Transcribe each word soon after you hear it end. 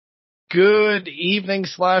Good evening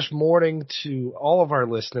 / morning to all of our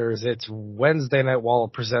listeners. It's Wednesday Night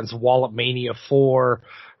Wallop presents WallopMania 4.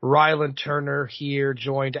 Rylan Turner here,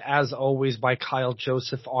 joined as always by Kyle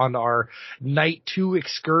Joseph on our Night 2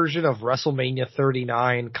 excursion of WrestleMania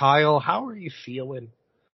 39. Kyle, how are you feeling?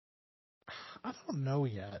 I don't know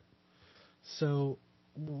yet. So,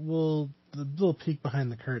 the little peek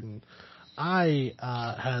behind the curtain. I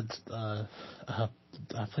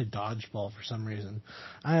played dodgeball for some reason.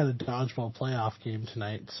 I had a dodgeball playoff game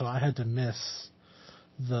tonight, so I had to miss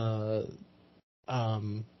it's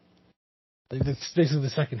basically the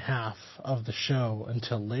second half of the show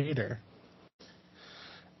until later.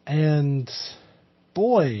 And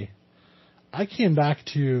boy, I came back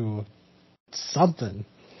to something.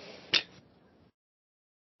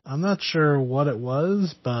 I'm not sure what it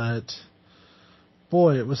was, but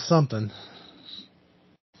boy, it was something.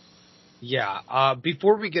 Yeah,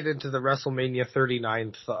 before we get into the WrestleMania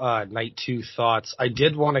 39 Night 2 thoughts, I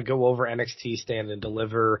did want to go over NXT Stand and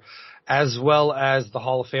Deliver as well as the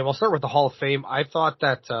Hall of Fame. I'll start with the Hall of Fame. I thought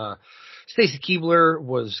that Stacy Keibler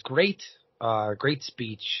was great, great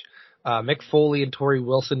speech. Mick Foley and Tori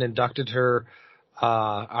Wilson inducted her.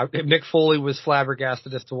 Mick Foley was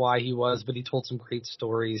flabbergasted as to why he was, but he told some great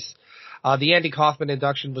stories. The Andy Kaufman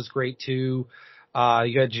induction was great too.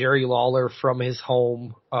 You got Jerry Lawler from his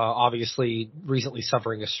home, obviously recently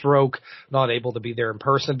suffering a stroke, not able to be there in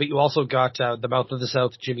person, but you also got the Mouth of the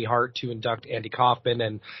South, Jimmy Hart, to induct Andy Kaufman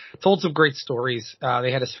and told some great stories.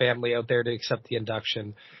 They had his family out there to accept the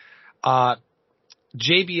induction.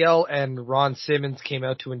 JBL and Ron Simmons came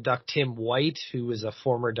out to induct Tim White, who is a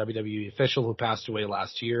former WWE official who passed away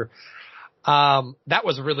last year. That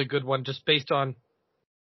was a really good one, just based on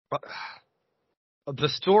the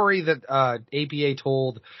story that APA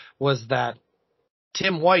told was that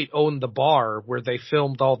Tim White owned the bar where they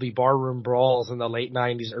filmed all the barroom brawls in the late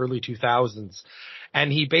 90s, early 2000s.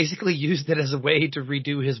 And he basically used it as a way to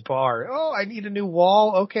redo his bar. Oh, I need a new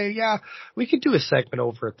wall. Okay, yeah, we could do a segment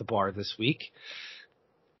over at the bar this week.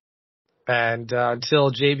 And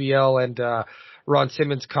until JBL and Ron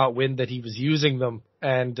Simmons caught wind that he was using them,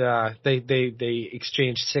 and they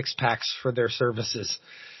exchanged 6-packs for their services.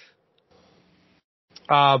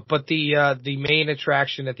 But the main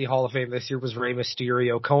attraction at the Hall of Fame this year was Rey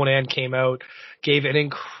Mysterio. Conan came out, gave an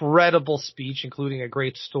incredible speech, including a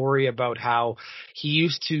great story about how he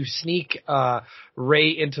used to sneak Rey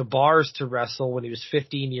into bars to wrestle when he was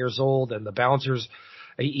 15 years old, and the bouncers.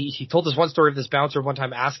 He told us one story of this bouncer one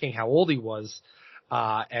time asking how old he was,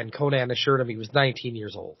 and Conan assured him he was 19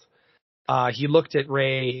 years old. He looked at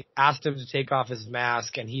Ray, asked him to take off his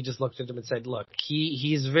mask, and he just looked at him and said, look,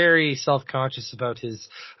 he's very self-conscious about his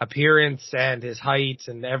appearance and his height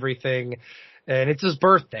and everything, and it's his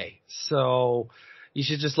birthday, so you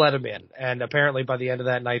should just let him in. And apparently by the end of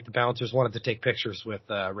that night, the bouncers wanted to take pictures with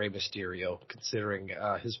Rey Mysterio, considering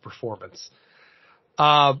his performance.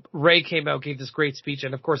 Ray came out, gave this great speech,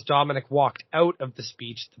 and of course Dominic walked out of the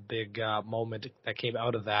speech, the big moment that came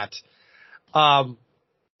out of that.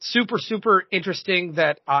 Super, super interesting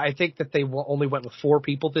that I think that they only went with 4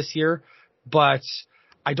 people this year, but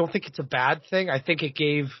I don't think it's a bad thing. I think it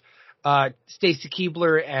gave Stacy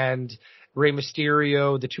Keibler and Rey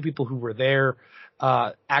Mysterio, the 2 people who were there,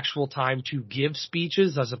 actual time to give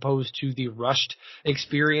speeches as opposed to the rushed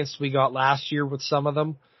experience we got last year with some of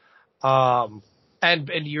them,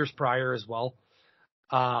 and years prior as well.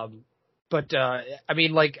 But I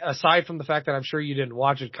mean, like, aside from the fact that I'm sure you didn't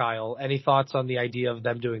watch it, Kyle, any thoughts on the idea of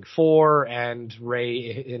them doing 4 and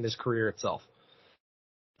Ray in his career itself?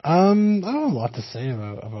 I don't have a lot to say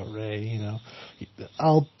about Ray. You know,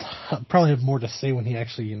 I'll probably have more to say when he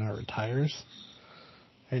actually retires.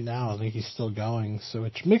 Right now, I think he's still going, so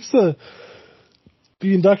which makes the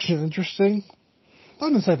induction interesting. I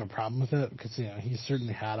don't necessarily have a problem with it because he's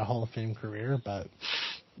certainly had a Hall of Fame career, but.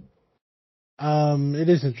 It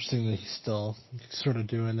is interesting that he's still sort of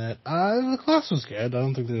doing it. The class was good. I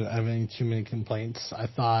don't think they have any too many complaints. I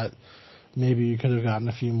thought maybe you could have gotten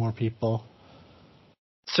a few more people.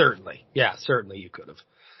 Certainly. Yeah, certainly you could have.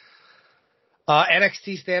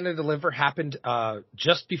 NXT Stand and Deliver happened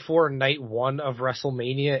just before night 1 of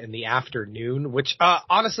WrestleMania in the afternoon, which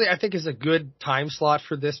honestly I think is a good time slot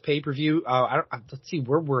for this pay-per-view. Let's see,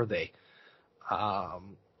 where were they?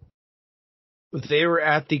 They were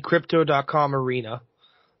at the Crypto.com arena,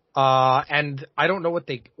 and I don't know what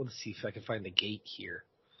let's see if I can find the gate here.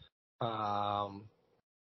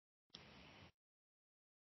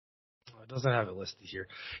 It doesn't have it listed here.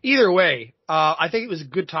 Either way, I think it was a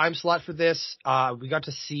good time slot for this. We got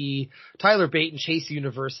to see Tyler Bate and Chase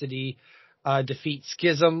University defeat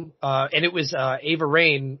Schism. And it was Ava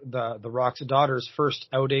Raine, the Rock's daughter's first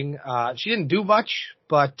outing. She didn't do much,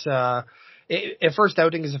 but a first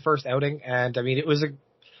outing is a first outing. And I mean, it was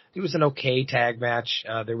an okay tag match.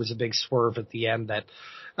 There was a big swerve at the end that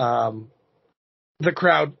the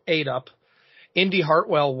crowd ate up. Indy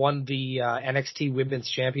Hartwell won the NXT Women's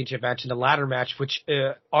Championship match in a ladder match, which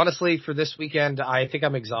honestly, for this weekend, I think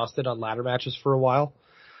I'm exhausted on ladder matches for a while.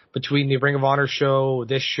 Between the Ring of Honor show,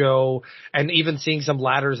 this show, and even seeing some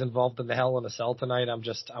ladders involved in the Hell in a Cell tonight,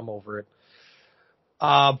 I'm over it.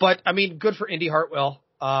 But I mean, good for Indy Hartwell.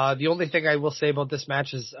 The only thing I will say about this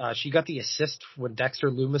match is she got the assist when Dexter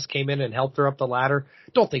Lumis came in and helped her up the ladder.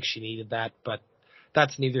 Don't think she needed that, but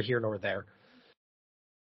that's neither here nor there.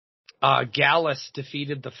 Gallus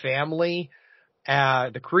defeated the Family,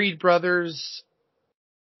 the Creed brothers,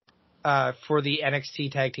 for the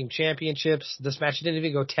NXT Tag Team Championships. This match didn't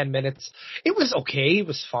even go 10 minutes. It was okay. It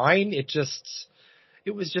was fine. It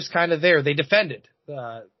was just kind of there. They defended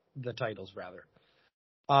the titles rather.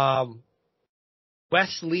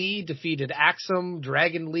 Wes Lee defeated Axum,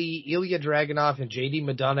 Dragon Lee, Ilya Dragunov, and JD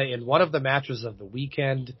Madonna in one of the matches of the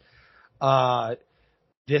weekend.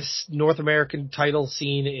 This North American title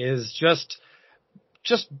scene is just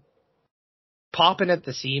popping at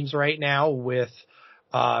the seams right now with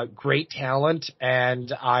great talent,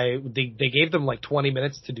 and they gave them like 20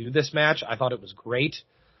 minutes to do this match. I thought it was great,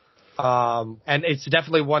 and it's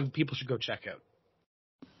definitely one people should go check out.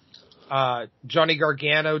 Johnny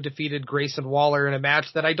Gargano defeated Grayson Waller in a match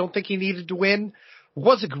that I don't think he needed to win. It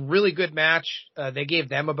was a really good match. They gave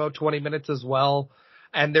them about 20 minutes as well.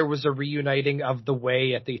 And there was a reuniting of the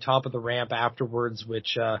Way at the top of the ramp afterwards,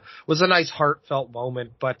 which was a nice heartfelt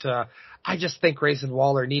moment. But I just think Grayson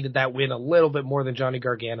Waller needed that win a little bit more than Johnny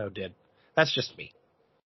Gargano did. That's just me.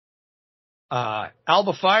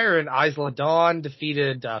 Alba Fire and Isla Dawn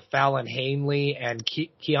defeated Fallon Henley and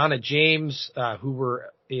Kiana James, who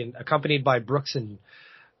were accompanied by Brooks and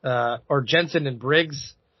or Jensen and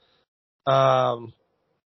Briggs.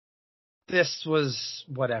 This was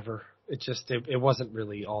whatever. It wasn't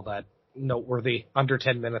really all that noteworthy, under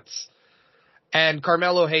 10 minutes. And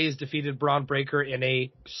Carmelo Hayes defeated Braun Breaker in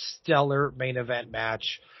a stellar main event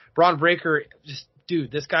match. Braun Breaker,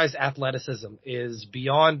 this guy's athleticism is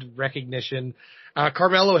beyond recognition.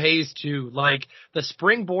 Carmelo Hayes too, like the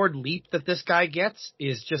springboard leap that this guy gets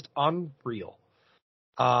is just unreal.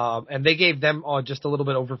 And they gave them just a little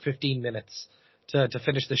bit over 15 minutes to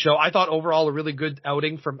finish the show. I thought overall a really good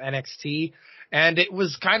outing from NXT. And it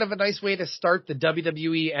was kind of a nice way to start the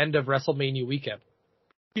WWE end of WrestleMania weekend.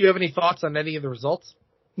 Do you have any thoughts on any of the results?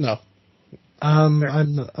 No. I'm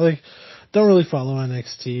don't really follow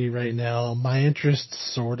NXT right now. My interest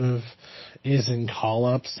sort of is in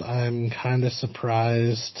call-ups. I'm kind of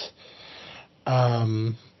surprised.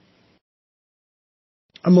 I'm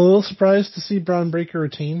a little surprised to see Braun Breaker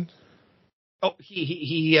retain. Oh,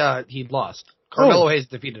 he lost. Carmelo Hayes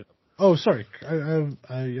defeated him. Oh, sorry.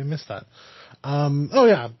 I missed that.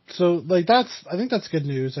 Yeah. So, I think that's good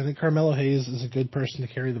news. I think Carmelo Hayes is a good person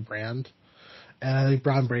to carry the brand. And I think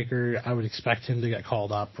Braun Breaker, I would expect him to get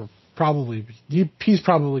called up. He's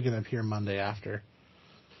probably going to appear Monday after.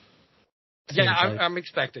 I'm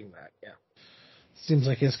expecting that, yeah. Seems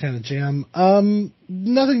like his kind of jam.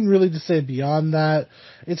 Nothing really to say beyond that.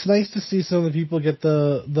 It's nice to see some of the people get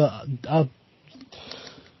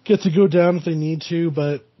get to go down if they need to,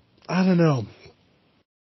 but I don't know.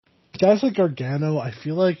 Guys like Gargano, I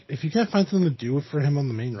feel like if you can't find something to do for him on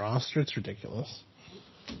the main roster, it's ridiculous.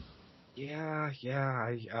 Yeah,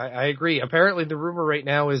 I agree. Apparently the rumor right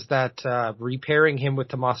now is that repairing him with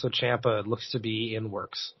Tommaso Ciampa looks to be in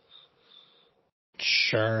works.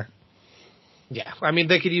 Sure. Yeah, I mean,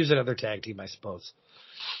 they could use another tag team, I suppose.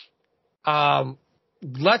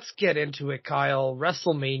 Let's get into it, Kyle.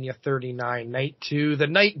 WrestleMania 39, Night 2. The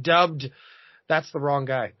night dubbed, that's the wrong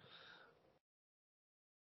guy.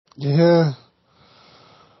 Yeah,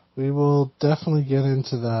 we will definitely get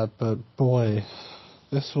into that, but boy,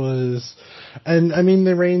 this was, and I mean,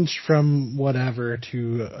 they range from whatever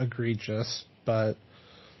to egregious, but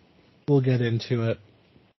we'll get into it.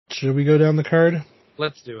 Should we go down the card?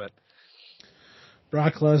 Let's do it.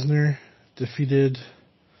 Brock Lesnar defeated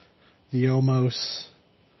the Omos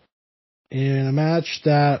in a match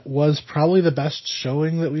that was probably the best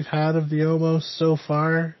showing that we've had of the Omos so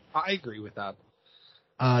far. I agree with that.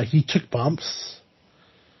 He took bumps.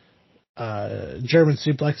 German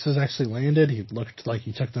suplexes actually landed. He looked like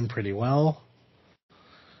he took them pretty well.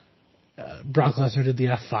 Brock Lesnar did the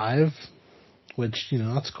F5, which,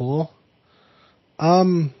 that's cool.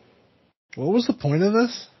 What was the point of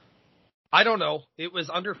this? I don't know. It was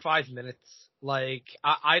under 5 minutes. Like,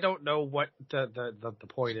 I don't know what the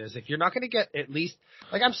point is. If you're not going to get at least,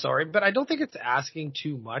 like, I'm sorry, but I don't think it's asking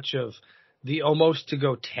too much of the Omos to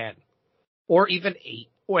go 10 or even 8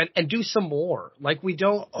 and do some more. Like, we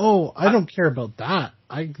don't. Oh, I don't care about that.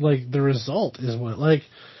 I like the result is what, like,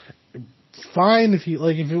 fine if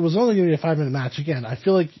if it was only going to be a 5-minute match, again, I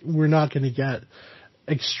feel like we're not going to get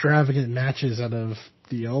extravagant matches out of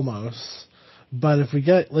the Omos. But if we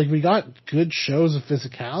get, like, we got good shows of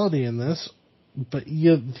physicality in this, but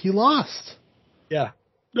he lost. Yeah.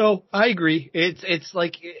 No, I agree. It's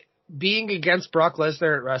like being against Brock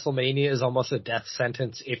Lesnar at WrestleMania is almost a death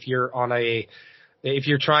sentence if you're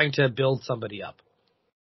trying to build somebody up.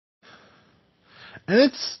 And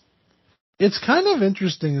it's kind of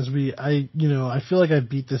interesting as I feel like I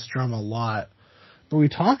beat this drum a lot, but we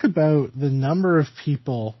talk about the number of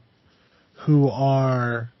people who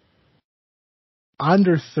are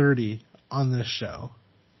under 30 on this show.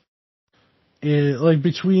 Like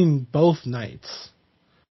between both nights.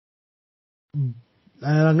 And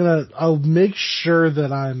I'll make sure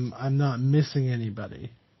that I'm not missing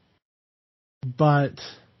anybody. But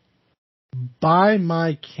by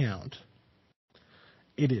my count,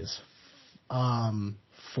 it is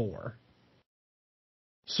 4.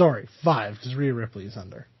 Sorry, 5, because Rhea Ripley is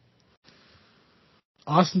under.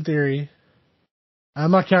 Austin Theory.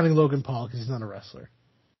 I'm not counting Logan Paul because he's not a wrestler.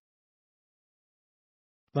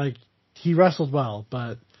 Like, he wrestled well,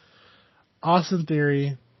 but Austin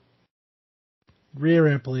Theory, Rhea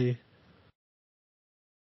Ripley.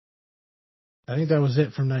 I think that was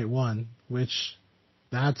it from night 1, which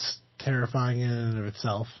that's terrifying in and of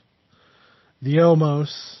itself. The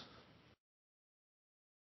Omos,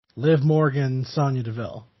 Liv Morgan, Sonya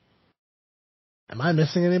Deville. Am I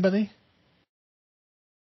missing anybody?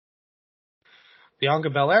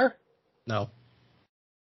 Bianca Belair? No.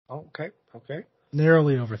 Oh, okay.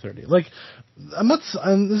 Narrowly over 30. Like, this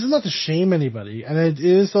is not to shame anybody, and it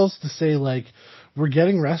is also to say, like, we're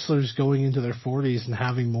getting wrestlers going into their 40s and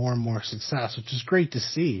having more and more success, which is great to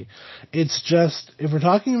see. It's just, if we're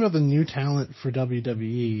talking about the new talent for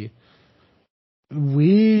WWE,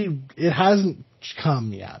 it hasn't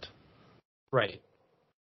come yet. Right.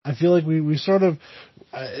 I feel like we sort of,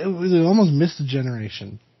 we almost missed a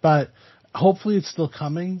generation, but hopefully it's still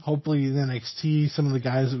coming. Hopefully in NXT, some of the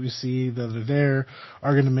guys that we see that are there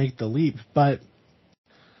are going to make the leap. But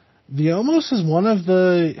the Omos is one of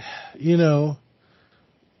the, he's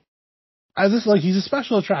a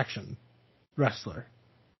special attraction wrestler.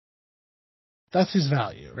 That's his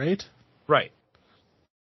value, right? Right.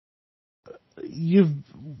 You've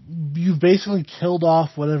basically killed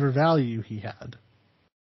off whatever value he had.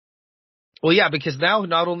 Well, yeah, because now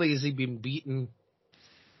not only has he been beaten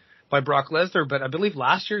by Brock Lesnar, but I believe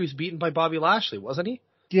last year he was beaten by Bobby Lashley, wasn't he?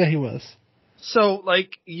 Yeah, he was. So,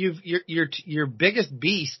 like, your biggest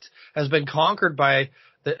beast has been conquered by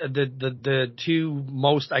the two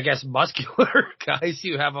most, I guess, muscular guys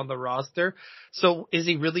you have on the roster. So, is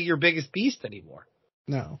he really your biggest beast anymore?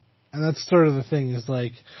 No, and that's sort of the thing. Is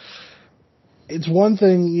like, it's one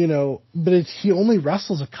thing, but he only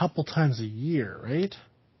wrestles a couple times a year, right?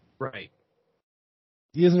 Right.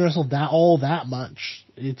 He doesn't wrestle that much.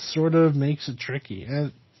 It sort of makes it tricky.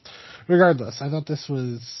 And regardless, I thought it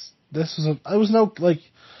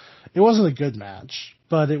wasn't a good match,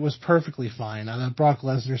 but it was perfectly fine. I thought Brock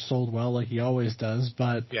Lesnar sold well, like he always does,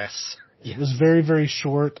 but yes. It was very, very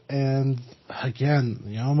short. And again,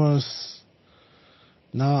 the Omos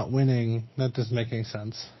not winning, that doesn't make any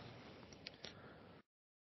sense.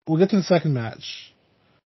 We'll get to the second match.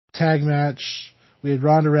 Tag match. We had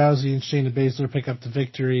Ronda Rousey and Shayna Baszler pick up the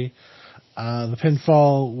victory. The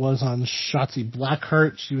pinfall was on Shotzi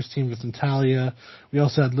Blackheart. She was teamed with Natalya. We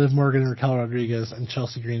also had Liv Morgan and Raquel Rodriguez and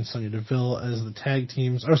Chelsea Green and Sonya Deville as the tag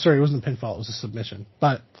teams. Oh, sorry, it wasn't a pinfall. It was a submission.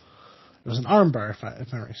 But it was an armbar,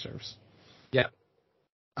 if memory serves. Yeah.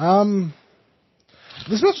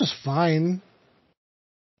 This match was fine.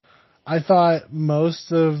 I thought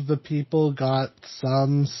most of the people got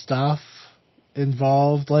some stuff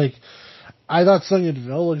involved. Like, I thought Sonya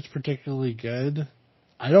Deville looked particularly good.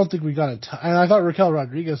 I don't think we got a ton. And I thought Raquel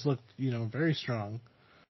Rodriguez looked, very strong.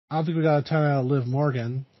 I don't think we got a ton out of Liv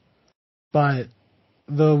Morgan. But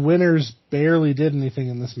the winners barely did anything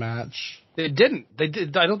in this match. They didn't. They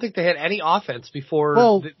did. I don't think they had any offense before.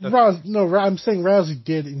 Well, I'm saying Rousey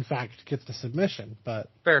did, in fact, get the submission. But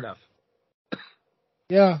fair enough.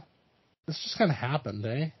 Yeah. This just kind of happened,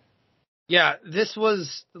 eh? Yeah, this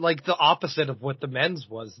was like the opposite of what the men's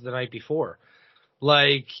was the night before.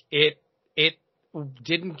 Like, it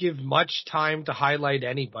didn't give much time to highlight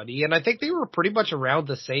anybody, and I think they were pretty much around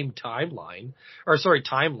the same time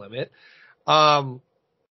limit.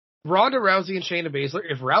 Ronda Rousey and Shayna Baszler,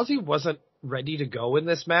 if Rousey wasn't ready to go in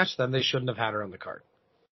this match, then they shouldn't have had her on the card.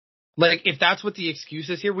 Like, if that's what the excuse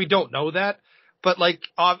is here, we don't know that. But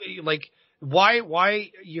why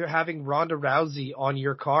you're having Ronda Rousey on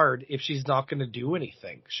your card if she's not going to do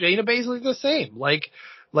anything? Shayna Baszler's the same. Like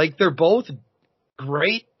they're both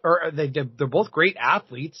great, or they're both great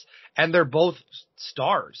athletes, and they're both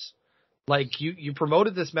stars. Like, you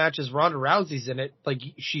promoted this match as Ronda Rousey's in it. Like,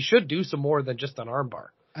 she should do some more than just an armbar.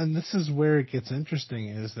 And this is where it gets interesting,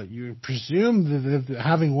 is that you presume that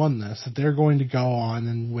having won this, that they're going to go on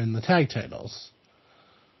and win the tag titles.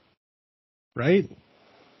 Right?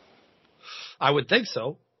 I would think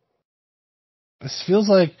so. This feels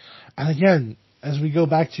like, and again, as we go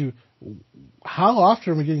back to, how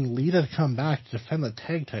often are we getting Lita to come back to defend the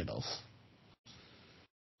tag titles?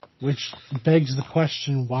 Which begs the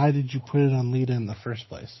question, why did you put it on Lita in the first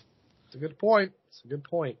place? It's a good point.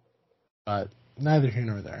 But neither here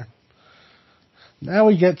nor there. Now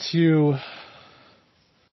we get to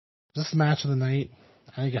this match of the night.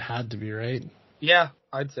 I think it had to be, right? Yeah,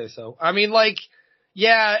 I'd say so. I mean, like,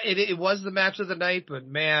 yeah, it was the match of the night, but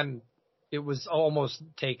man, it was almost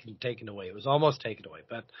taken away. It was almost taken away,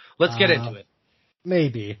 but let's get into it.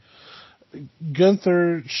 Maybe.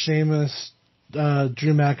 Gunther, Sheamus,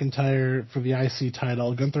 Drew McIntyre for the IC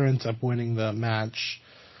title. Gunther ends up winning the match.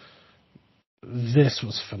 This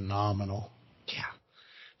was phenomenal. Yeah.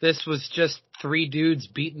 This was just three dudes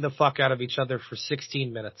beating the fuck out of each other for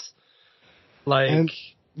 16 minutes. And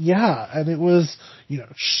it was,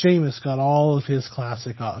 Sheamus got all of his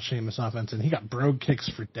classic Sheamus offense, and he got brogue kicks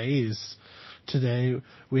for days today.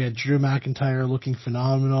 We had Drew McIntyre looking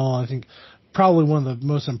phenomenal. I think probably one of the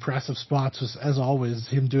most impressive spots was, as always,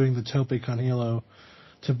 him doing the tope con hilo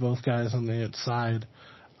to both guys on the outside.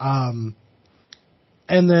 And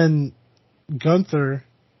then Gunther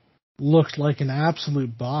looked like an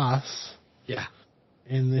absolute boss. Yeah.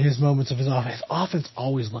 In his moments of his offense. His offense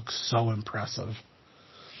always looks so impressive.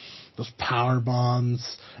 Those power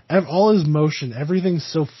bombs, all his motion, everything's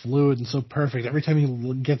so fluid and so perfect. Every time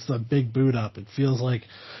he gets the big boot up, it feels like,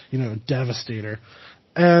 Devastator.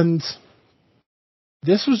 And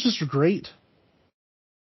this was just great.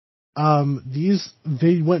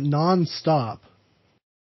 They went non-stop.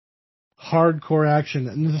 Hardcore action,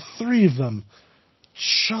 and the three of them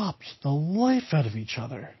chopped the life out of each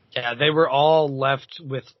other. Yeah, they were all left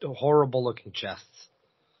with horrible-looking chests.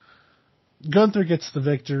 Gunther gets the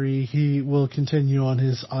victory. He will continue on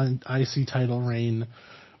his IC title reign,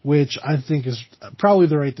 which I think is probably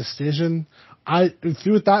the right decision.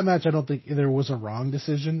 With that match, I don't think there was a wrong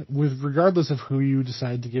decision. Regardless of who you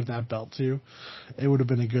decide to give that belt to, it would have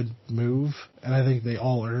been a good move, and I think they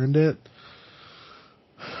all earned it.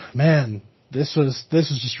 Man, this was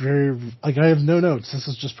just very, I have no notes. This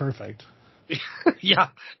is just perfect. Yeah,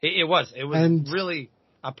 it was. It was really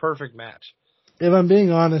a perfect match. If I'm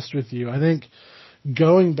being honest with you, I think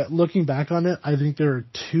looking back on it, I think there are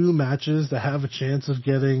two matches that have a chance of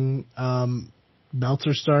getting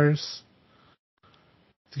Meltzer stars.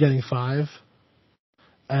 It's getting 5.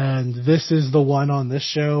 And this is the one on this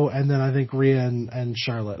show, and then I think Rhea and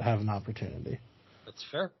Charlotte have an opportunity. That's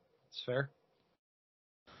fair. That's fair.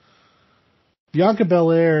 Bianca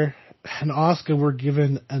Belair and Asuka were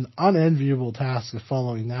given an unenviable task of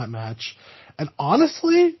following that match. And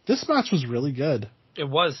honestly, this match was really good. It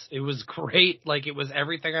was. It was great. Like, it was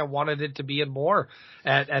everything I wanted it to be and more.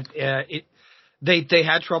 They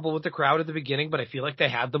had trouble with the crowd at the beginning, but I feel like they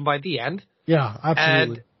had them by the end. Yeah,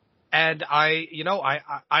 absolutely. And I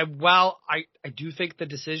do think the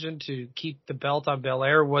decision to keep the belt on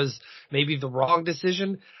Belair was maybe the wrong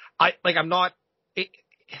decision.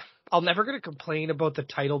 I'm never going to complain about the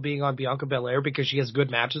title being on Bianca Belair because she has good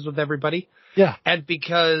matches with everybody. Yeah. And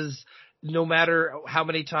because no matter how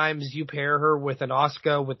many times you pair her with an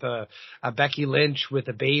Asuka, with a Becky Lynch, with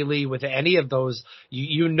a Bayley, with any of those,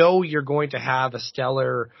 you're going to have a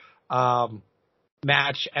stellar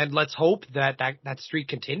match. And let's hope that streak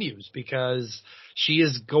continues, because she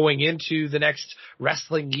is going into the next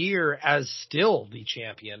wrestling year as still the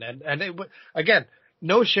champion. And again,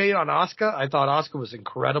 no shade on Asuka. I thought Asuka was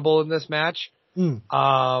incredible in this match. And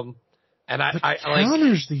the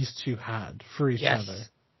counters these two had for each other.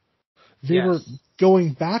 They were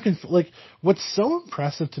going back and forth. Like, what's so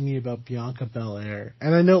impressive to me about Bianca Belair,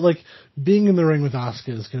 and I know, like, being in the ring with Asuka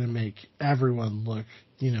is going to make everyone look,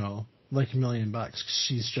 like $1 million.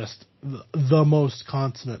 She's just the most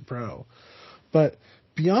consummate pro. But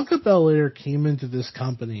Bianca Belair came into this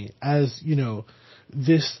company as,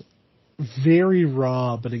 this very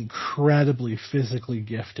raw but incredibly physically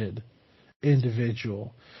gifted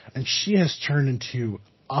individual, and she has turned into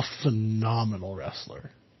a phenomenal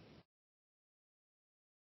wrestler.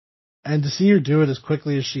 And to see her do it as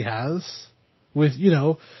quickly as she has, with,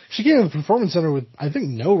 she came to the Performance Center with, I think,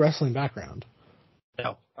 no wrestling background.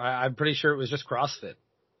 No, I'm pretty sure it was just CrossFit.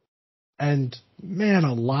 And man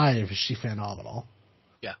alive, is she phenomenal.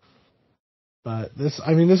 Yeah. But this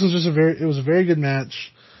was just it was a very good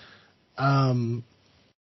match. An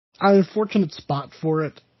unfortunate spot for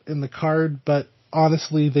it in the card, but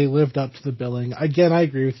honestly, they lived up to the billing. Again, I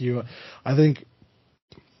agree with you. I think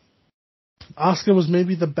Asuka was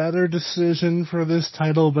maybe the better decision for this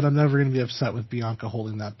title, but I'm never going to be upset with Bianca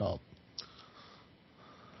holding that belt.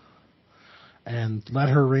 And let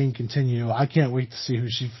her reign continue. I can't wait to see who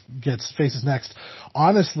she faces next.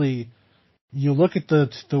 Honestly, you look at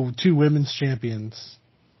the two women's champions,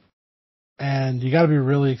 and you got to be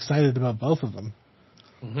really excited about both of them.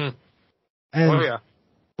 Mm-hmm. And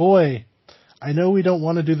boy, I know we don't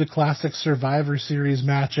want to do the classic Survivor Series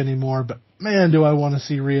match anymore, but man, do I want to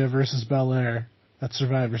see Rhea versus Belair at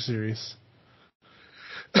Survivor Series.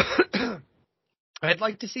 I'd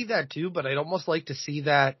like to see that too, but I'd almost like to see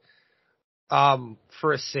that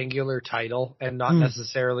for a singular title and not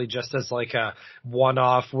necessarily just as like a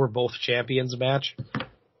one-off we're both champions match.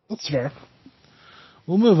 That's fair.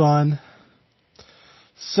 We'll move on.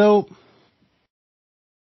 So,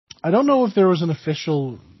 I don't know if there was an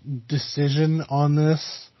official decision on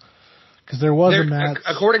this, because there was a match.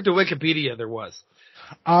 According to Wikipedia, there was.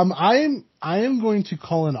 I am going to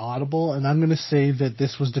call an audible, and I'm going to say that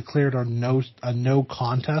this was declared a no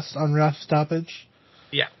contest on ref stoppage.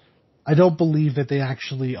 Yeah. I don't believe that they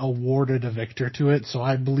actually awarded a victor to it, so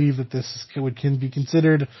I believe that this can be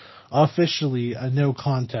considered officially a no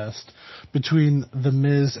contest between The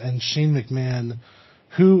Miz and Shane McMahon,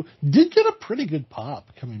 who did get a pretty good pop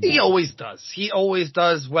coming back. He always does.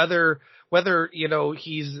 Whether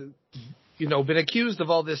he's been accused of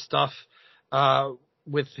all this stuff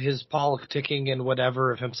with his politicking and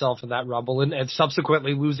whatever of himself in that Rumble and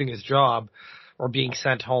subsequently losing his job or being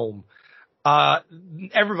sent home.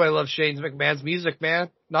 Everybody loves Shane McMahon's music, man.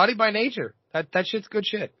 Naughty by nature. That shit's good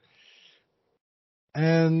shit.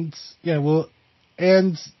 And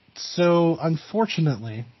so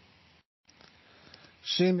unfortunately,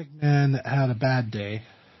 Shane McMahon had a bad day,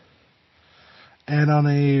 and on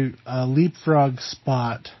a leapfrog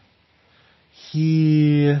spot,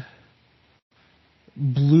 he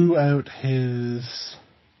blew out his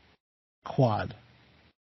quad,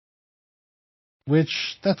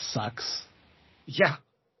 which that sucks. Yeah.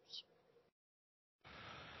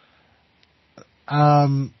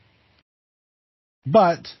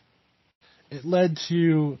 But it led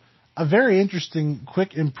to a very interesting,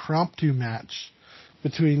 quick, impromptu match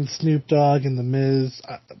between Snoop Dogg and The Miz.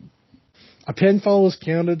 A pinfall was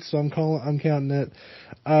counted, so I'm counting it.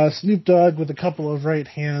 Snoop Dogg with a couple of right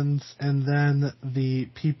hands, and then the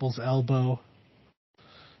people's elbow.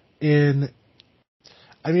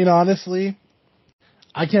 Honestly,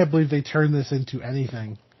 I can't believe they turned this into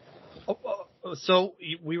anything. So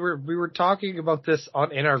we were talking about this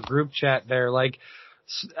in our group chat there. Like,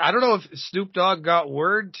 I don't know if Snoop Dogg got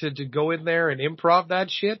word to go in there and improv that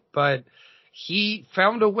shit, but he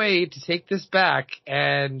found a way to take this back.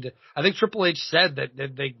 And I think Triple H said that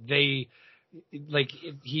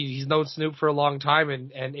he's known Snoop for a long time,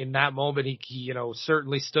 and in that moment he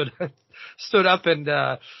certainly stood up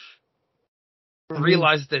and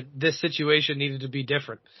realized that this situation needed to be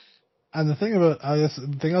different. And the thing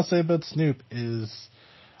I'll say about Snoop is,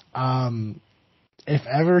 if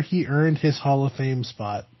ever he earned his Hall of Fame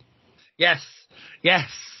spot, yes,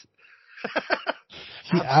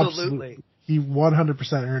 absolutely, he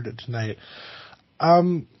 100% earned it tonight.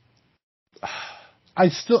 I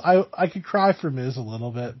could cry for Miz a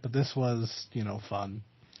little bit, but this was fun.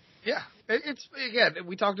 Yeah, it's again,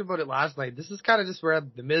 we talked about it last night. This is kind of just where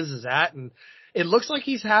the Miz is at, and it looks like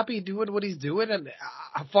he's happy doing what he's doing, and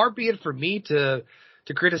far be it for me to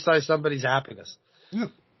criticize somebody's happiness. Yeah.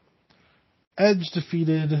 Edge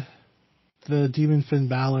defeated the Demon Finn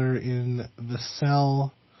Balor in the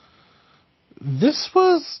Cell. This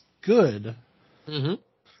was good. Mm-hmm. It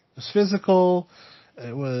was physical.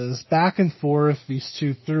 It was back and forth. These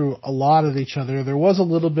two threw a lot at each other. There was a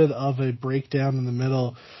little bit of a breakdown in the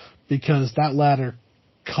middle because that ladder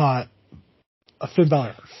caught a Finn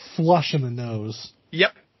Balor flush in the nose.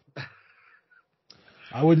 Yep.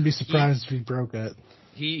 I wouldn't be surprised if he broke it.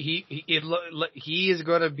 He is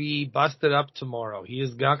going to be busted up tomorrow.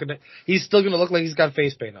 He's still going to look like he's got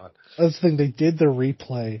face paint on. That's the thing. They did the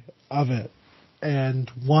replay of it,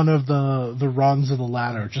 and one of the rungs of the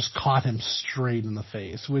ladder just caught him straight in the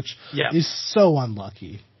face, which is so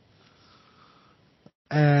unlucky.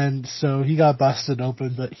 And so he got busted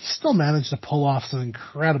open, but he still managed to pull off some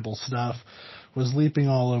incredible stuff was leaping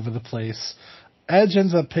all over the place. Edge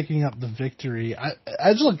ends up picking up the victory.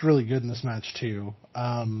 Edge looked really good in this match too.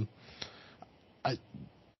 I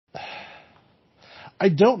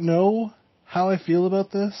don't know how I feel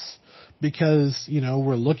about this because,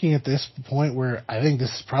 we're looking at this point where I think this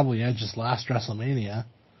is probably Edge's last WrestleMania.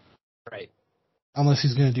 Right. Unless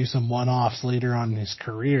he's going to do some one-offs later on in his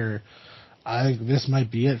career. I think this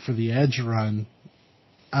might be it for the Edge run.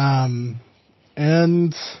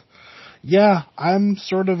 And yeah, I'm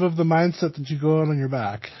sort of the mindset that you go out on your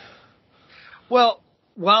back. Well,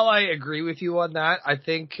 while I agree with you on that, I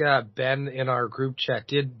think Ben in our group chat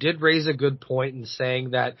did raise a good point in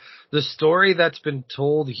saying that the story that's been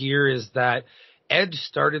told here is that Edge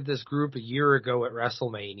started this group a year ago at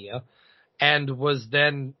WrestleMania and was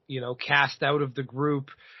then, cast out of the group.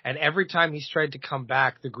 And every time he's tried to come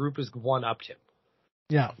back, the group has one-upped him.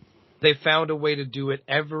 Yeah. They found a way to do it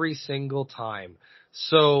every single time.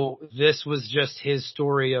 So this was just his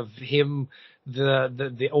story of him,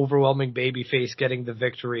 the overwhelming babyface getting the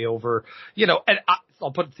victory over, and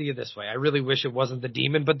I'll put it to you this way. I really wish it wasn't the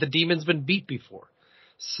Demon, but the Demon's been beat before.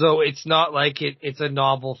 So it's not like it's a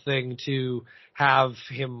novel thing to have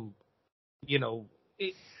him,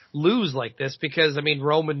 lose like this because,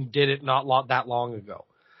 Roman did it not that long ago.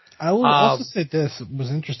 I will also say this was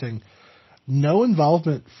interesting. No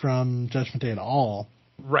involvement from Judgment Day at all.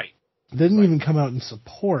 Right. Didn't even come out in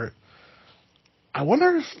support. I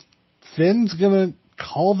wonder if Finn's going to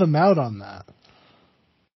call them out on that.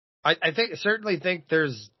 I certainly think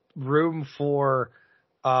there's room for,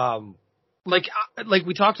 like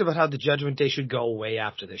we talked about how the Judgment Day should go away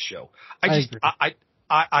after this show.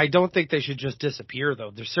 I don't think they should just disappear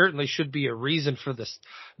though. There certainly should be a reason for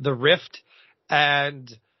the rift,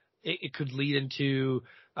 and it could lead into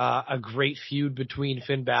a great feud between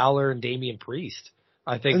Finn Balor and Damian Priest.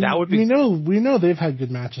 I think that would be. We know they've had good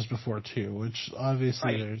matches before too, which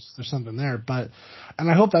obviously there's something there. And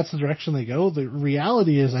I hope that's the direction they go. The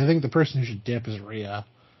reality is, I think the person who should dip is Rhea.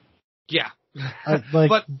 Yeah,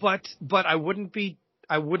 but I wouldn't be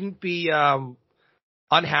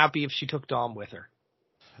unhappy if she took Dom with her.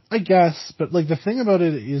 I guess, but the thing about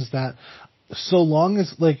it is that so long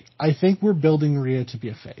as I think we're building Rhea to be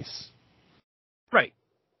a face, right?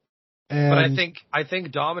 But I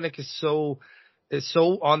think Dominic is so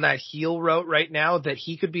on that heel route right now that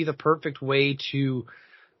he could be the perfect way to,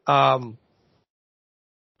 have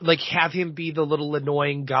him be the little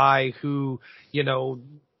annoying guy who,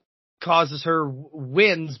 causes her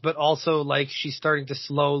wins, but also she's starting to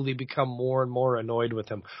slowly become more and more annoyed with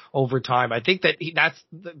him over time. I think that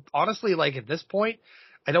honestly, at this point,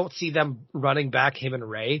 I don't see them running back him and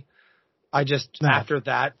Ray. After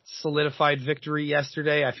that solidified victory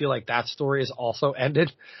yesterday, I feel like that story is also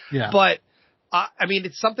ended. Yeah. But,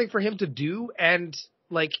 it's something for him to do, and,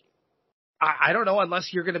 I don't know,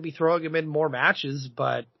 unless you're going to be throwing him in more matches,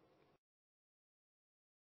 but...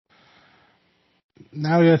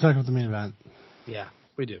 Now we gotta talk about the main event. Yeah,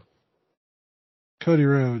 we do. Cody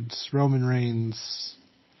Rhodes, Roman Reigns.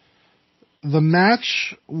 The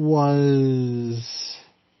match was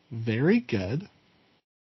very good.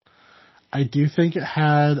 I do think it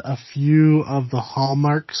had a few of the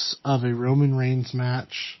hallmarks of a Roman Reigns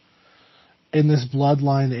match in this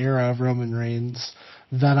bloodline era of Roman Reigns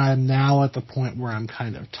that I'm now at the point where I'm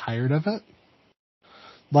kind of tired of it.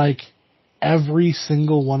 Every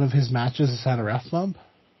single one of his matches has had a ref bump.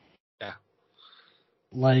 Yeah.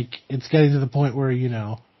 It's getting to the point where,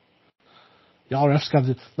 y'all refs got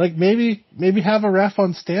to, maybe have a ref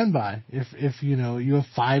on standby if you have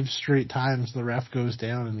 5 straight times the ref goes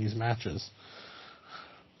down in these matches.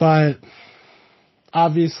 But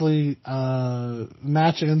obviously,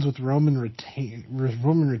 match ends with Roman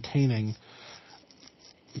retaining.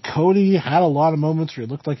 Cody had a lot of moments where it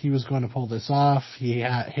looked like he was going to pull this off. He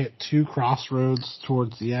hit 2 crossroads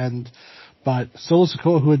towards the end, but Solo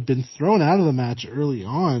Sikoa, who had been thrown out of the match early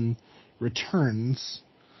on, returns,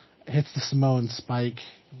 hits the Samoan spike.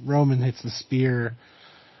 Roman hits the spear.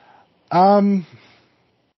 Paul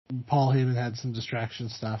Heyman had some distraction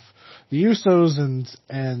stuff. The Usos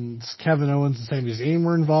and Kevin Owens and Sami Zayn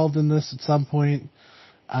were involved in this at some point.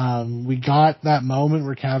 We got that moment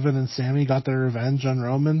where Kevin and Sami got their revenge on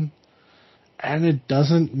Roman, and it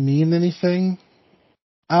doesn't mean anything.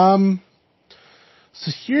 So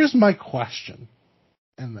here's my question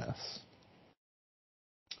in this.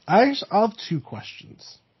 I'll have 2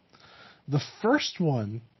 questions. The first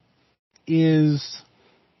one is,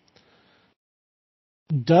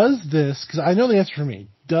 does this, because I know the answer for me,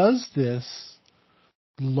 does this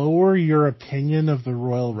lower your opinion of the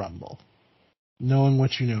Royal Rumble? Knowing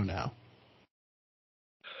what you know now.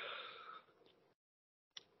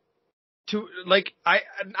 to like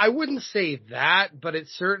I wouldn't say that, but it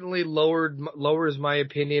certainly lowers my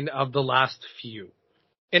opinion of the last few.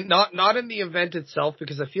 And not in the event itself,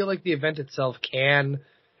 because I feel like the event itself can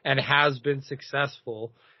and has been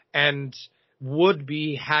successful and would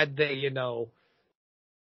be had they,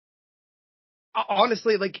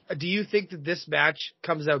 honestly, like, do you think that this match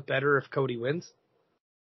comes out better if Cody wins?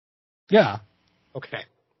 Yeah. Okay.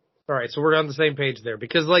 All right. So we're on the same page there,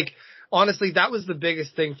 because like, honestly, that was the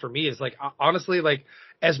biggest thing for me is like, honestly, like,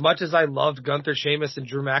 as much as I loved Gunther, Sheamus, and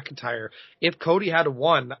Drew McIntyre, if Cody had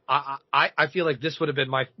won, I feel like this would have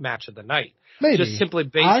been my match of the night. Maybe. Just simply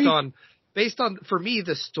based on, for me,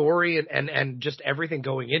 the story and just everything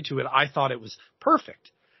going into it, I thought it was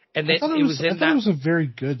perfect. And then I thought it was a very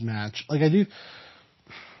good match. Like, I do.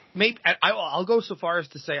 Maybe I'll go so far as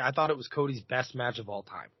to say I thought it was Cody's best match of all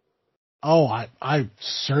time. Oh, I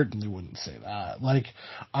certainly wouldn't say that. Like,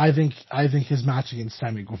 I think his match against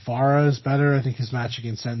Sammy Guevara is better. I think his match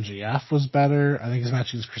against MJF was better. I think his match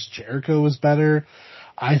against Chris Jericho was better.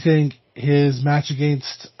 I think his match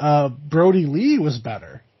against Brody Lee was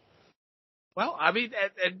better. Well, I mean,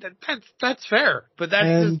 that's fair, but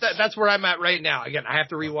that's where I'm at right now. Again, I have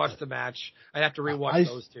to rewatch the match. I have to rewatch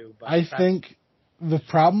those two. But I think the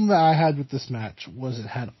problem that I had with this match was it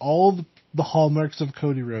had all the hallmarks of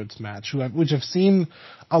Cody Rhodes' match, which I've seen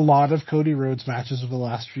a lot of Cody Rhodes matches over the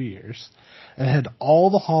last few years. It had all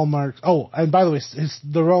the hallmarks. Oh, and by the way,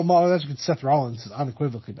 the match with Seth Rollins is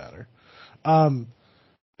unequivocally better.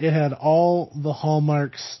 It had all the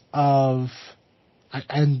hallmarks of,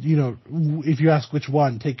 and if you ask which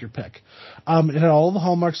one, take your pick. It had all the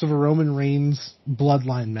hallmarks of a Roman Reigns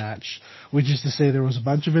bloodline match, which is to say there was a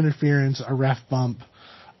bunch of interference, a ref bump,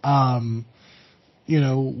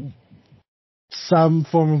 some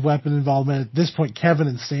form of weapon involvement. At this point, Kevin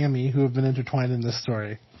and Sammy, who have been intertwined in this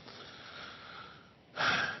story.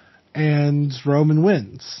 And Roman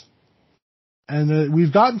wins. And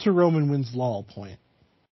we've gotten to Roman wins lull point.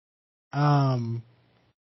 I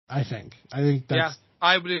think that's... Yeah,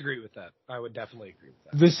 I would agree with that. I would definitely agree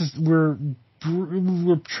with that. This is... We're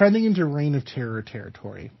trending into Reign of Terror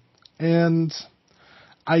territory. And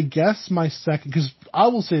I guess my second... Because I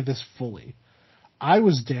will say this fully. I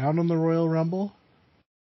was down on the Royal Rumble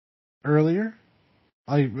earlier,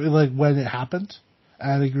 like when it happened.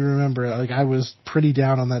 I think you remember, like, I was pretty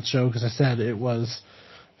down on that show because I said it was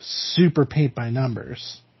super paint by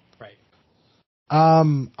numbers. Right.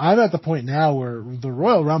 I'm at the point now where the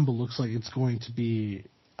Royal Rumble looks like it's going to be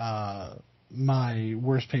my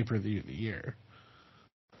worst pay-per-view of the year.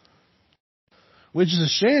 Which is a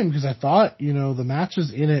shame because I thought, the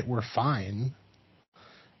matches in it were fine.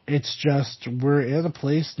 It's just, we're in a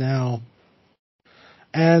place now.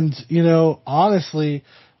 And, honestly,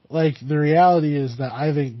 like, the reality is that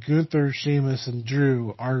I think Gunther, Sheamus, and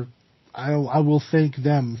Drew are, I will thank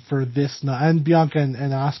them for this, and Bianca and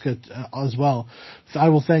Asuka as well. I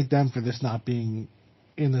will thank them for this not being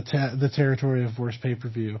in the territory of worst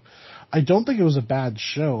pay-per-view. I don't think it was a bad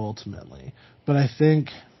show, ultimately. But I think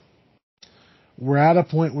we're at a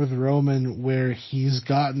point with Roman where he's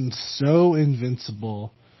gotten so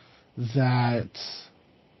invincible that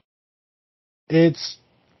it's...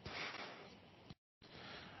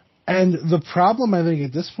 And the problem, I think,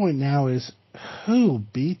 at this point now is who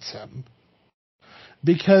beats him?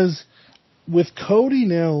 Because with Cody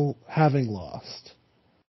now having lost,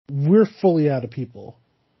 we're fully out of people.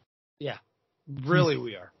 Yeah, really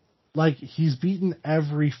we are. Like, he's beaten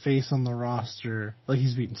every face on the roster. Like,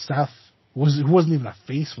 he's beaten Seth. It wasn't even a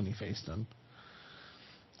face when he faced him.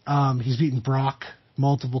 He's beaten Brock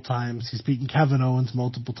multiple times. He's beaten Kevin Owens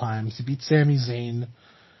multiple times. He beat Sami Zayn.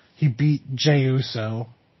 He beat Jey Uso,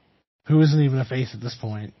 who isn't even a face at this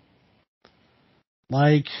point.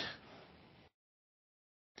 Like,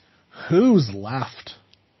 who's left?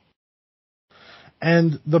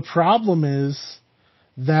 And the problem is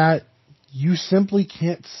that you simply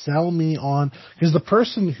can't sell me on... Because the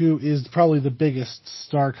person who is probably the biggest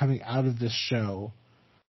star coming out of this show,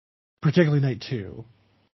 particularly night 2,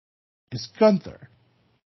 is Gunther.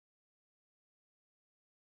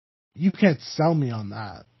 You can't sell me on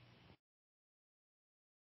that.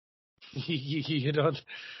 You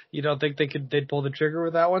don't think they'd pull the trigger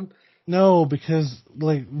with that one? No, because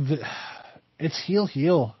like it's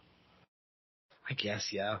heel. I guess,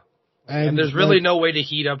 yeah. And there's really no way to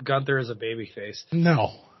heat up Gunther as a babyface.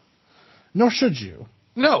 No, nor should you.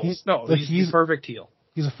 No, he's a perfect heel.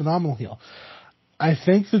 He's a phenomenal heel. I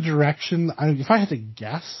think the direction, if I had to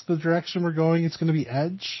guess the direction we're going, it's going to be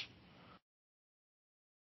Edge.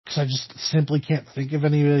 Because I just simply can't think of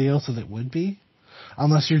anybody else that it would be.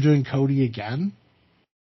 Unless you're doing Cody again.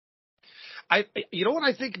 you know what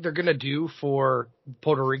I think they're gonna do for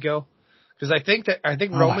Puerto Rico? Because I think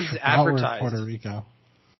Roman's I forgot advertised. we're in Puerto Rico.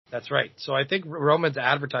 That's right. So I think Roman's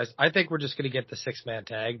advertised. I think we're just gonna get the 6-man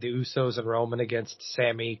tag, the Usos and Roman against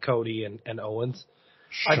Sammy, Cody, and Owens.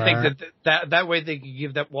 Sure. I think that way they can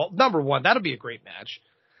give that. Well, number one, that'll be a great match.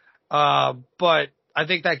 But I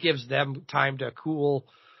think that gives them time to cool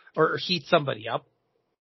or heat somebody up.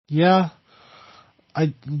 Yeah.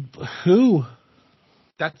 Who?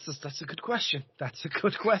 That's a good question. That's a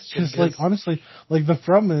good question. Because, like, honestly, like, the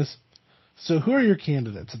problem is, so who are your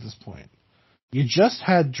candidates at this point? You just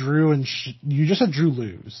had Drew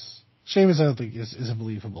lose. Sheamus, I don't think is a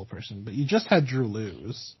believable person, but you just had Drew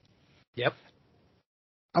lose. Yep.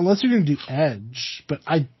 Unless you're going to do Edge, but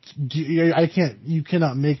you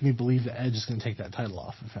cannot make me believe that Edge is going to take that title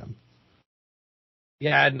off of him.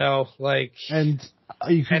 Yeah, no, like, and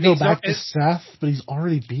you can go back to Seth, but he's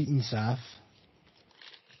already beaten Seth.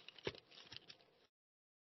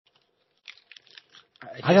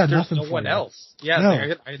 I got nothing for you. No one else. Yeah,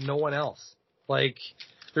 no. I had no one else. Like,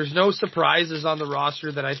 there's no surprises on the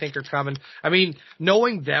roster that I think are coming. I mean,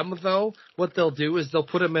 knowing them though, what they'll do is they'll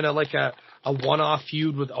put him in a one-off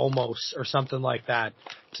feud with Omos or something like that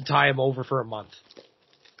to tie him over for a month.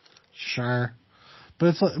 Sure,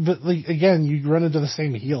 but again, you run into the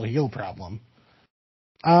same heel problem.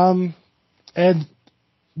 And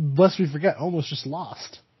lest we forget, Omos just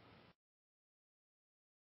lost.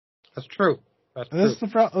 That's true. This is the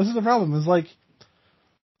problem. Is like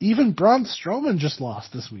even Braun Strowman just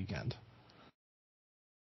lost this weekend.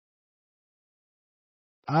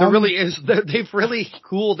 There really is. They've really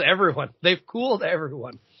cooled everyone. They've cooled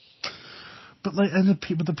everyone. But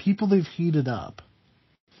the people they've heated up,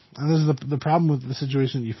 and this is the problem with the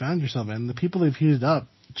situation you found yourself in. The people they've heated up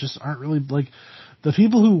just aren't really like the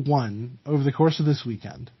people who won over the course of this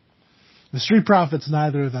weekend. The Street Profits,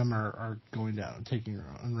 neither of them are going down, taking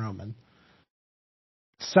on Roman.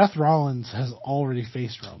 Seth Rollins has already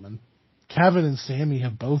faced Roman. Kevin and Sammy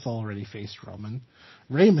have both already faced Roman.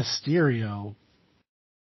 Rey Mysterio,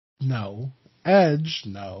 no. Edge,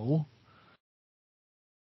 no.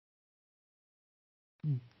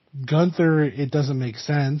 Gunther, it doesn't make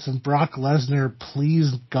sense. And Brock Lesnar,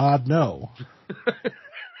 please God, no.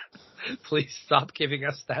 Please stop giving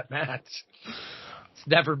us that match. It's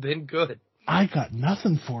never been good. I got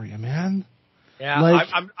nothing for you, man. Yeah, like,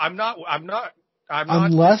 I'm not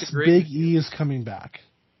unless Big E is coming back.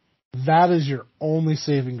 That is your only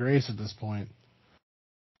saving grace at this point.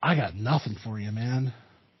 I got nothing for you, man.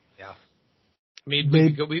 Yeah. I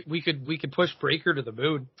mean, we could push Breaker to the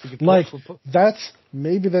moon. That's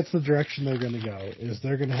the direction they're going to go. Is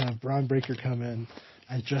they're going to have Braun Breaker come in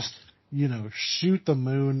and just shoot the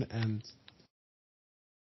moon and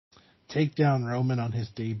take down Roman on his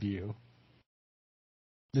debut.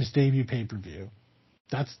 This debut pay-per-view.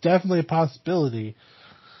 That's definitely a possibility.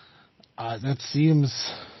 That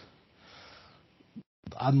seems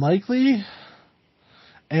unlikely.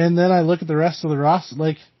 And then I look at the rest of the roster,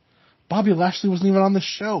 like, Bobby Lashley wasn't even on the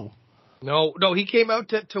show. No, he came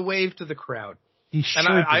out to wave to the crowd. He sure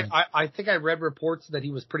did. I think I read reports that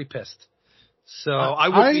he was pretty pissed. So I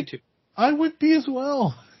would be too. I would be as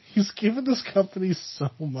well. He's given this company so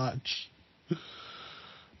much.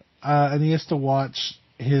 And he has to watch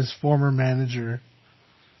his former manager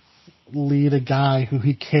lead a guy who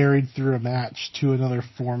he carried through a match to another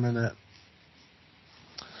 4-minute.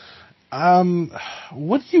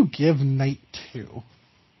 What do you give night 2?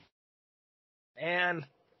 Man,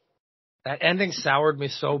 that ending soured me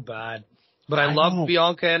so bad. But I loved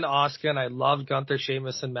Bianca and Asuka, and I loved Gunther,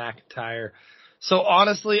 Sheamus, and McIntyre. So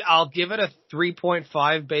honestly, I'll give it a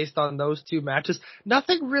 3.5 based on those two matches.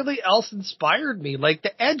 Nothing really else inspired me. Like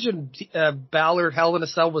the Edge and Ballard Hell in a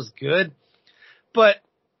Cell was good, but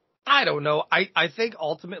I don't know. I think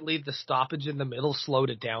ultimately the stoppage in the middle slowed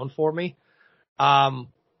it down for me. And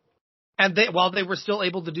while they were still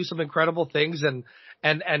able to do some incredible things, and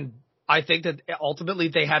I think that ultimately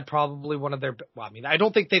they had probably one of their. Well, I mean, I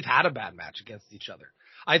don't think they've had a bad match against each other.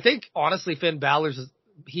 I think honestly, Finn Balor's.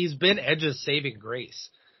 He's been Edge's saving grace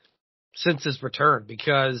since his return,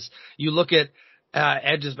 because you look at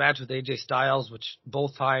Edge's match with AJ Styles, which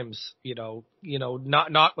both times,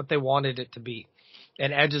 not what they wanted it to be,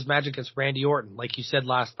 and Edge's match against Randy Orton, like you said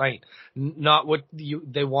last night, not what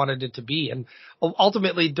they wanted it to be. And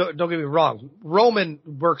ultimately, don't get me wrong, Roman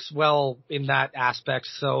works well in that aspect,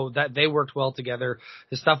 so that they worked well together.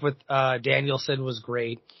 The stuff with Danielson was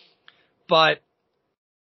great, but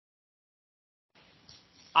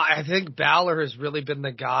I think Balor has really been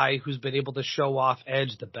the guy who's been able to show off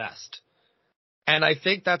Edge the best. And I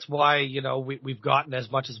think that's why, we've gotten as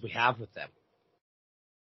much as we have with them.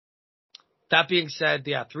 That being said,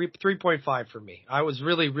 yeah, 3.5 for me. I was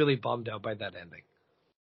really, really bummed out by that ending.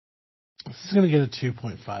 This is going to get a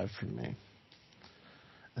 2.5 from me.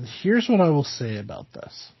 And here's what I will say about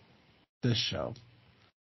this show.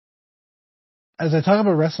 As I talk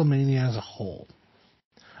about WrestleMania as a whole,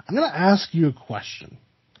 I'm going to ask you a question.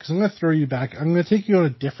 Because I'm going to throw you back. I'm going to take you on a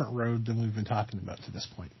different road than we've been talking about to this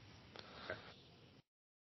point.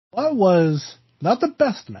 What was, not the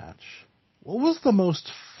best match, what was the most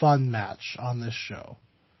fun match on this show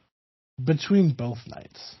between both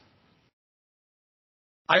nights?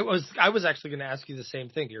 I was actually going to ask you the same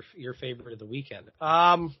thing. Your favorite of the weekend.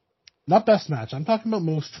 Not best match. I'm talking about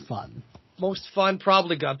most fun. Most fun,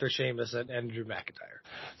 probably Gunther, Sheamus, and Drew McIntyre.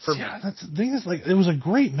 For me. That's the thing is, like, it was a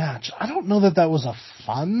great match. I don't know that was a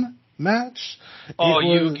fun match. Oh,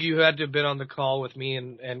 you had to have been on the call with me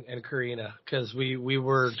and Karina, because we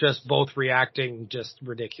were just both reacting just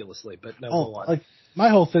ridiculously. But no, go on. Like, my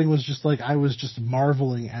whole thing was just like I was just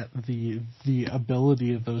marveling at the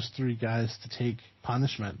ability of those three guys to take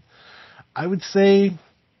punishment. I would say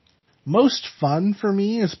most fun for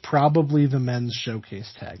me is probably the men's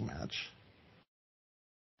showcase tag match.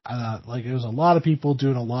 Like, it was a lot of people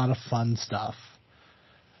doing a lot of fun stuff.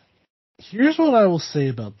 Here's what I will say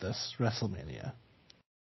about this WrestleMania.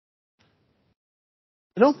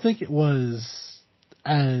 I don't think it was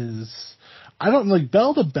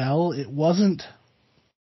bell to bell, it wasn't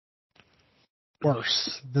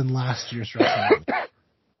worse than last year's WrestleMania.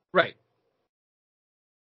 Right.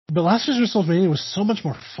 But last year's WrestleMania was so much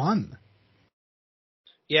more fun.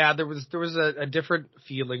 Yeah, there was a different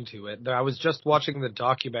feeling to it. I was just watching the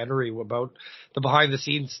documentary about the behind the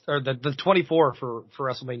scenes, or the 24 for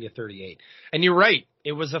WrestleMania 38. And you're right,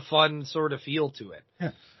 it was a fun sort of feel to it.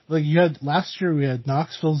 Yeah. Like, you had last year we had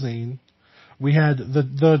Knoxville Zane. We had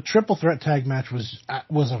the triple threat tag match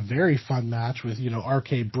was a very fun match with,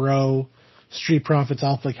 RK Bro, Street Profits,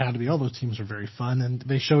 Alpha Academy, all those teams were very fun, and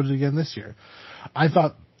they showed it again this year. I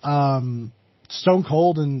thought Stone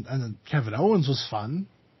Cold and Kevin Owens was fun.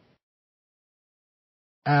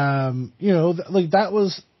 That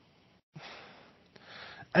was,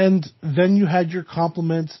 and then you had your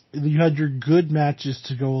compliments, you had your good matches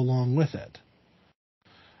to go along with it.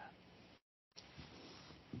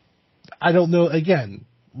 I don't know, again,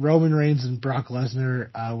 Roman Reigns and Brock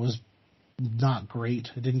Lesnar was not great.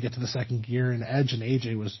 It didn't get to the second gear, and Edge and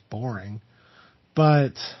AJ was boring.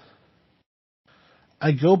 But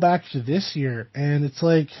I go back to this year, and it's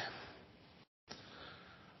like,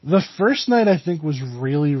 the first night I think was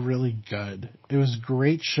really, really good. It was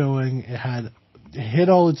great showing. It hit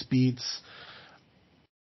all its beats.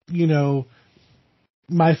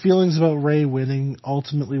 My feelings about Ray winning,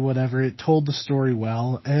 ultimately whatever, it told the story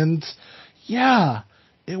well. And yeah,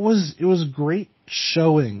 it was great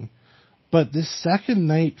showing. But this second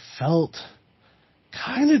night felt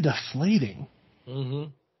kind of deflating. Mm-hmm.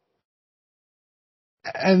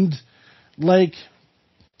 And, like,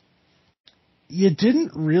 you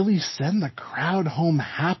didn't really send the crowd home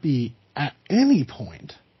happy at any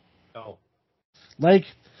point. No. Like,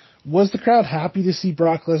 was the crowd happy to see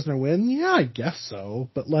Brock Lesnar win? Yeah, I guess so.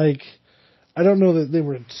 But, like, I don't know that they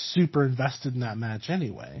were super invested in that match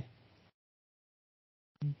anyway.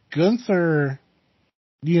 Gunther,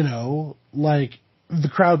 like, the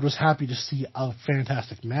crowd was happy to see a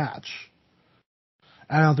fantastic match.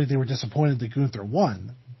 I don't think they were disappointed that Gunther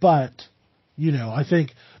won. But, I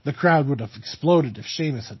think the crowd would have exploded if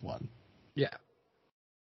Sheamus had won. Yeah.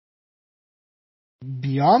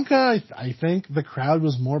 Bianca, I think the crowd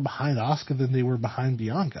was more behind Asuka than they were behind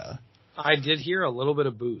Bianca. I did hear a little bit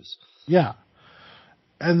of boos. Yeah.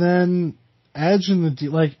 And then Edge and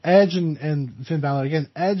Edge and Finn Balor, again,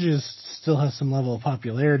 Edge still has some level of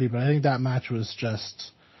popularity, but I think that match was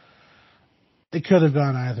just, it could have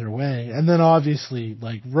gone either way. And then obviously,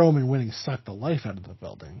 like, Roman winning sucked the life out of the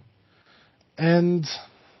building. And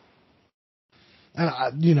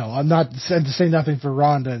I'm not said to say nothing for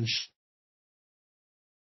Ronda and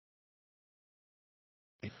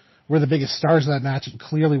we're the biggest stars of that match, and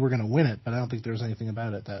clearly we're going to win it, but I don't think there was anything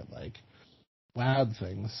about it that, like, wowed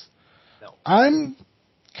things. No. I'm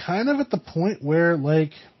kind of at the point where,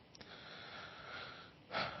 like,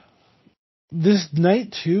 this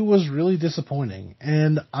night 2 was really disappointing,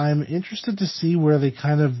 and I'm interested to see where they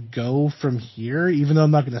kind of go from here, even though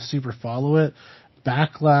I'm not going to super follow it.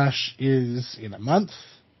 Backlash is in a month,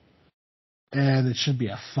 and it should be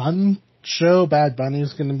a fun show. Bad Bunny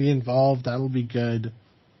is going to be involved. That'll be good.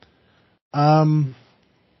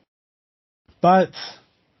 But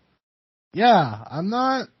yeah, I'm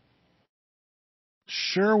not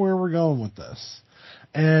sure where we're going with this.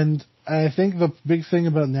 And I think the big thing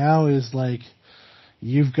about now is, like,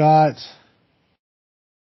 you've got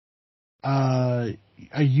a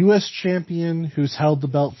U.S. champion who's held the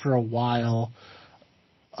belt for a while,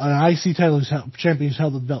 an IC title champion who's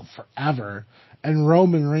held the belt forever, and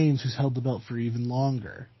Roman Reigns who's held the belt for even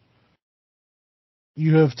longer.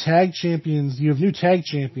 You have tag champions, you have new tag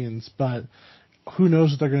champions, but who knows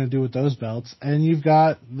what they're going to do with those belts? And you've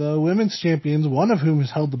got the women's champions, one of whom has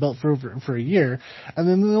held the belt for a year, and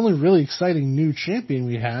then the only really exciting new champion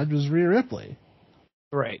we had was Rhea Ripley.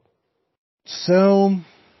 Right. So,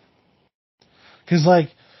 because like,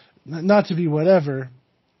 not to be whatever,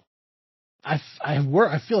 I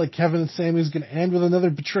feel like Kevin and Sami is going to end with another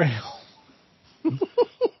betrayal.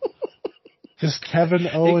 Because Kevin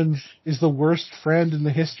Owens is the worst friend in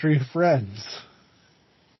the history of friends.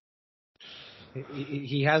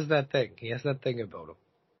 He has that thing. He has that thing about him.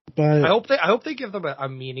 But I hope they give them a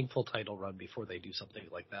meaningful title run before they do something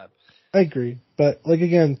like that. I agree. But like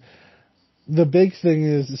again, the big thing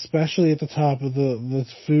is, especially at the top of the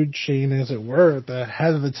food chain, as it were, at the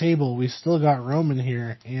head of the table, we still got Roman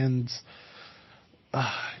here, and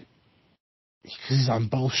he's on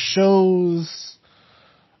both shows.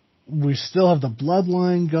 We still have the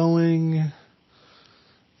bloodline going.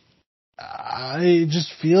 It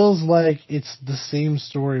just feels like it's the same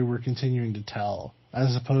story we're continuing to tell,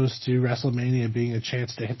 as opposed to WrestleMania being a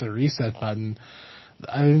chance to hit the reset button.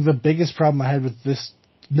 I think the biggest problem I had with this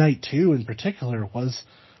night 2 in particular was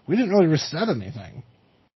we didn't really reset anything.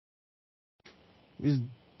 We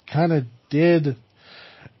kind of did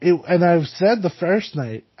it, and I've said after the first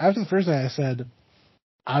night, I said,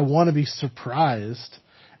 I want to be surprised.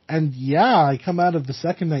 And yeah, I come out of the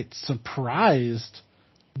second night surprised,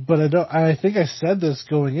 but I think I said this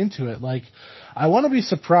going into it, like, I want to be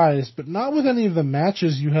surprised, but not with any of the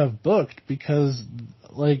matches you have booked, because,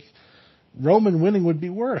 like, Roman winning would be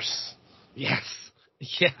worse. Yes.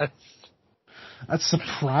 Yes. That's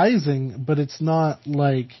surprising, but it's not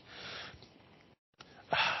like...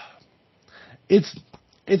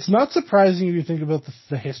 It's not surprising if you think about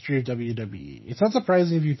the history of WWE. It's not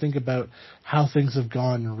surprising if you think about how things have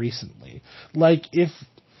gone recently. Like, if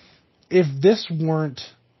this were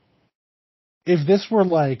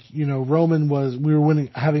like, you know, we were winning,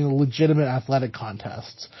 having a legitimate athletic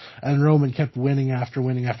contests, and Roman kept winning after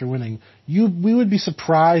winning after winning, we would be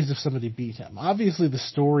surprised if somebody beat him. Obviously, the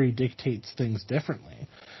story dictates things differently,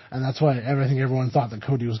 and that's why I think everyone thought that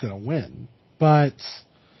Cody was going to win. But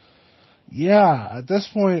yeah, at this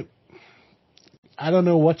point, I don't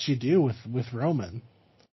know what you do with Roman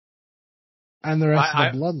and the rest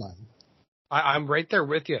of the bloodline. I'm right there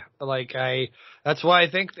with you. Like, that's why I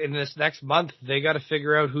think in this next month, they got to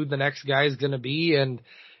figure out who the next guy is going to be, and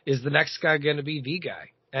is the next guy going to be the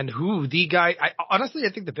guy, and who the guy. Honestly,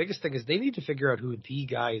 I think the biggest thing is they need to figure out who the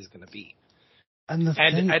guy is going to be. And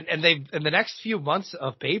they in the next few months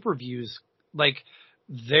of pay-per-views, like,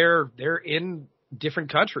 they're in different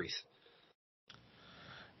countries.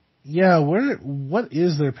 Yeah, what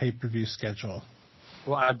is their pay-per-view schedule?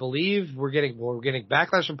 Well, I believe we're getting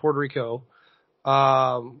Backlash in Puerto Rico.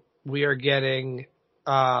 We are getting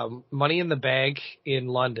Money in the Bank in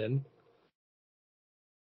London.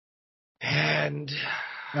 And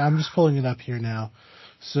I'm just pulling it up here now.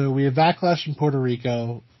 So we have Backlash in Puerto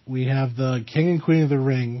Rico. We have the King and Queen of the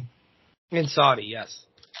Ring in Saudi, yes.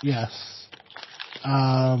 Yes.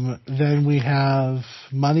 Then we have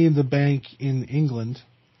Money in the Bank in England.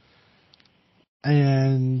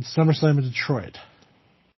 And SummerSlam in Detroit.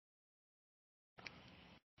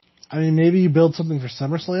 I mean, maybe you build something for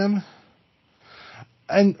SummerSlam,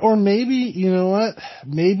 or maybe, you know what?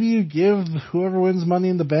 Maybe you give whoever wins Money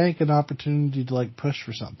in the Bank an opportunity to, like, push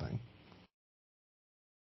for something.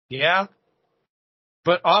 Yeah,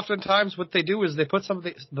 but oftentimes what they do is they put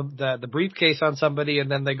the briefcase on somebody and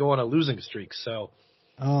then they go on a losing streak. So,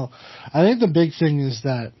 I think the big thing is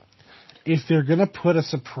that if they're going to put a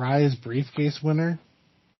surprise briefcase winner,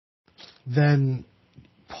 then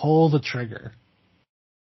pull the trigger.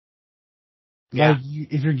 Yeah. Like,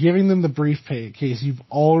 if you're giving them the briefcase, you've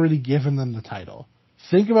already given them the title.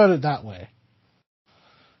 Think about it that way.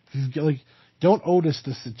 Like, don't Otis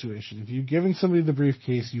this situation. If you're giving somebody the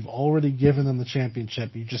briefcase, you've already given them the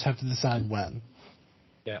championship. You just have to decide when.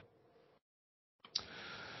 Yeah.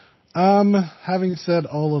 Having said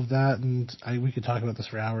all of that, and we could talk about this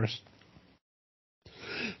for hours.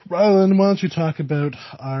 Rylan, why don't you talk about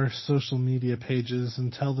our social media pages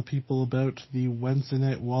and tell the people about the Wednesday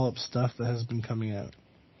Night Wallop stuff that has been coming out?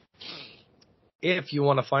 If you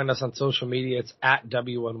want to find us on social media, it's at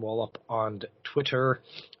WNWallop on Twitter,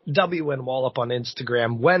 WNWallop on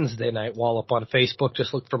Instagram, Wednesday Night Wallop on Facebook.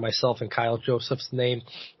 Just look for myself and Kyle Joseph's name.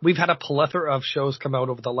 We've had a plethora of shows come out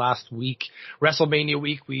over the last week. WrestleMania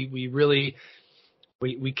week, we really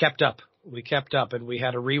we kept up. We kept up, and we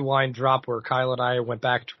had a rewind drop where Kyle and I went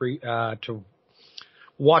back to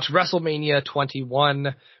watch WrestleMania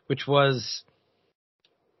 21, which was,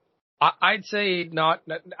 I'd say not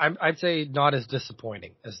as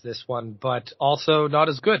disappointing as this one, but also not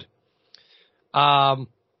as good.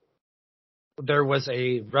 There was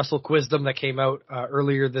a Wrestle Quizdom that came out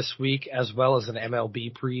earlier this week, as well as an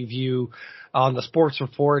MLB preview on the Sports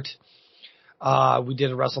Report. We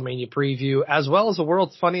did a WrestleMania preview, as well as the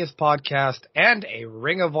World's Funniest Podcast and a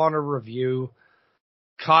Ring of Honor review.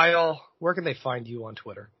 Kyle, where can they find you on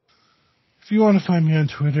Twitter? If you want to find me on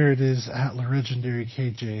Twitter, it is at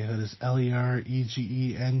LegendaryKJ. That is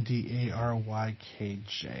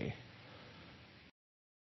LegendaryKJ.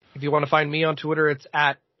 If you want to find me on Twitter, it's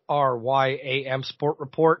at RYAM Sport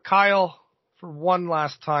Report. Kyle, for one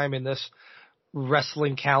last time in this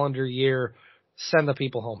wrestling calendar year, send the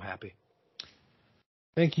people home happy.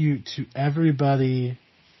 Thank you to everybody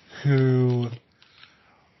who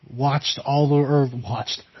who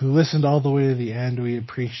listened all the way to the end. We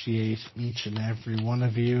appreciate each and every one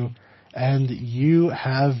of you. And you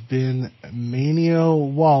have been Mania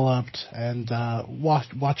Walloped, and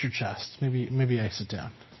watch your chest. Maybe I sit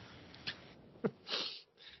down.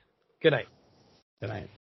 Good night. Good night.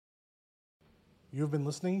 You have been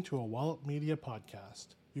listening to a Wallop Media podcast.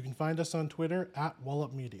 You can find us on Twitter at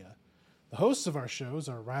Wallop Media. The hosts of our shows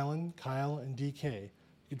are Rylan, Kyle, and DK. You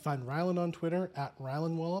can find Rylan on Twitter at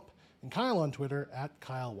Rylan Wallop and Kyle on Twitter at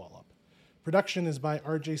Kyle Wallop. Production is by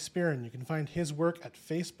RJ Spearin. You can find his work at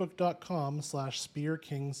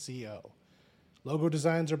facebook.com/SpearKingCO. Logo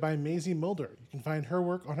designs are by Maisie Mulder. You can find her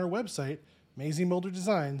work on her website,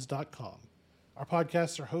 MaisieMulderDesigns.com. Our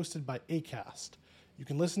podcasts are hosted by Acast. You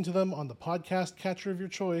can listen to them on the podcast catcher of your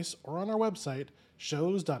choice or on our website,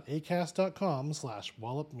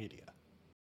 shows.acast.com/WallopMedia.